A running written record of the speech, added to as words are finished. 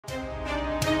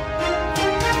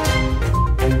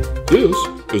This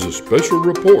is a special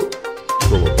report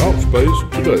from About Space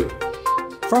Today.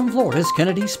 From Florida's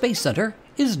Kennedy Space Center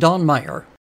is Don Meyer.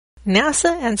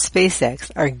 NASA and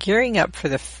SpaceX are gearing up for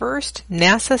the first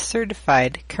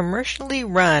NASA-certified, commercially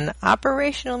run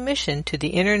operational mission to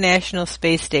the International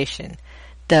Space Station,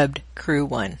 dubbed Crew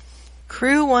 1.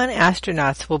 Crew 1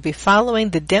 astronauts will be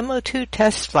following the Demo 2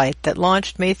 test flight that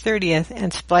launched May 30th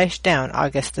and splashed down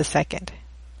August the 2nd.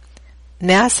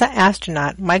 NASA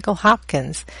astronaut Michael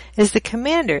Hopkins is the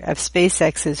commander of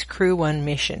SpaceX's Crew 1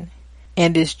 mission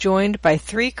and is joined by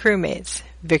three crewmates,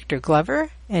 Victor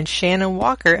Glover and Shannon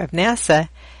Walker of NASA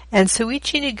and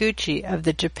Soichi Noguchi of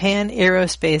the Japan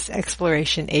Aerospace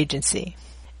Exploration Agency.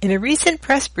 In a recent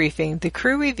press briefing, the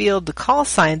crew revealed the call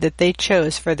sign that they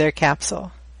chose for their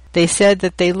capsule. They said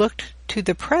that they looked to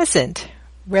the present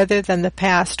rather than the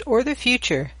past or the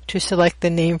future to select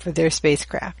the name for their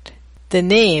spacecraft. The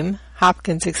name,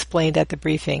 Hopkins explained at the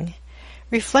briefing,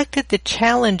 reflected the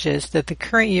challenges that the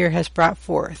current year has brought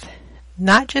forth,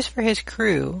 not just for his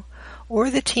crew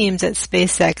or the teams at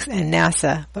SpaceX and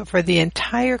NASA, but for the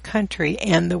entire country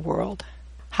and the world.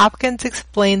 Hopkins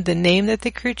explained the name that the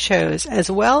crew chose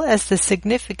as well as the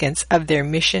significance of their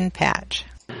mission patch.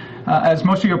 As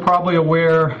most of you are probably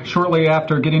aware, shortly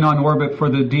after getting on orbit for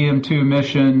the DM2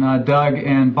 mission, Doug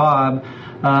and Bob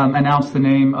announced the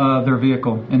name of their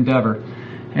vehicle, Endeavour.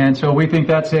 And so we think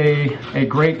that's a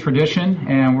great tradition,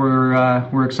 and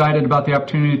we're excited about the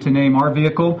opportunity to name our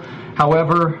vehicle.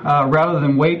 However, rather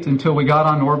than wait until we got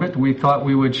on orbit, we thought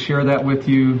we would share that with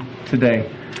you today.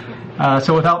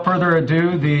 So without further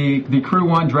ado, the Crew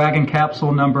 1 Dragon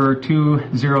capsule number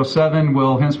 207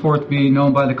 will henceforth be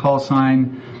known by the call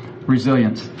sign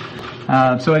Resilience.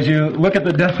 So as you look at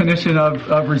the definition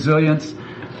of resilience,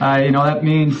 that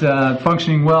means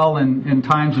functioning well in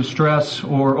times of stress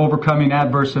or overcoming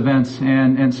adverse events.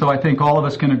 And so I think all of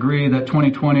us can agree that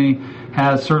 2020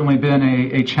 has certainly been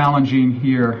a challenging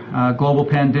year. Global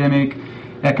pandemic,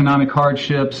 economic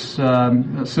hardships,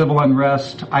 civil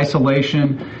unrest,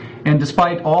 isolation. And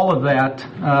despite all of that,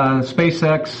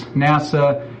 SpaceX,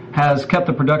 NASA, has kept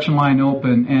the production line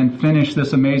open and finished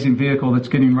this amazing vehicle that's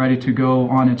getting ready to go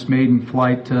on its maiden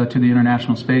flight to the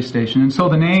International Space Station. And so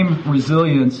the name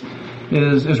Resilience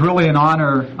is really in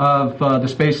honor of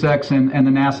the SpaceX and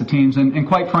the NASA teams. And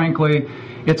quite frankly,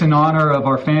 it's in honor of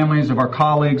our families, of our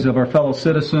colleagues, of our fellow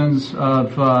citizens,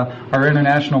 of our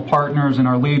international partners and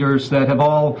our leaders that have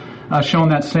all shown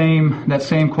that same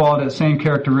quality, that same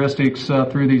characteristics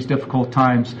through these difficult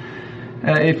times.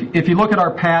 If you look at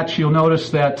our patch, you'll notice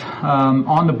that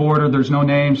on the border there's no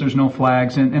names, there's no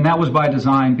flags, and that was by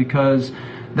design because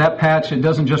that patch, it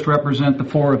doesn't just represent the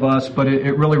four of us, but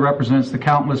it really represents the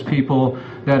countless people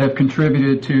that have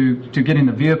contributed to getting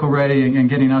the vehicle ready and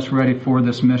getting us ready for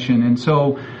this mission. And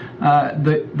so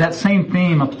that same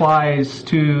theme applies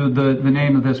to the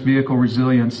name of this vehicle,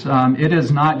 Resilience. It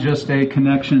is not just a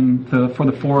connection for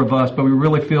the four of us, but we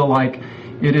really feel like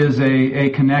it is a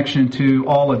connection to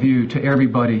all of you, to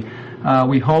everybody.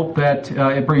 We hope that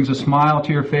it brings a smile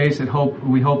to your face.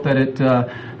 We hope that it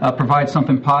provides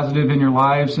something positive in your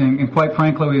lives, and quite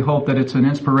frankly, we hope that it's an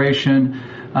inspiration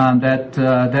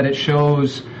that it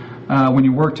shows when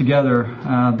you work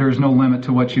together. There's no limit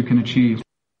to what you can achieve.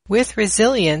 With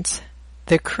Resilience,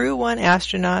 the Crew 1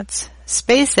 astronauts,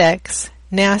 SpaceX,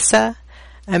 NASA,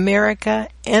 America,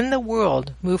 and the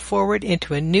world move forward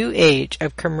into a new age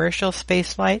of commercial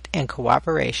spaceflight and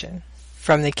cooperation.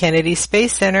 From the Kennedy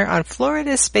Space Center on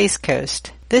Florida's Space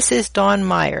Coast, this is Don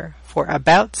Meyer for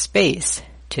About Space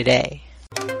Today.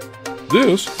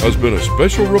 This has been a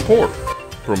special report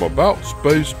from About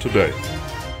Space Today.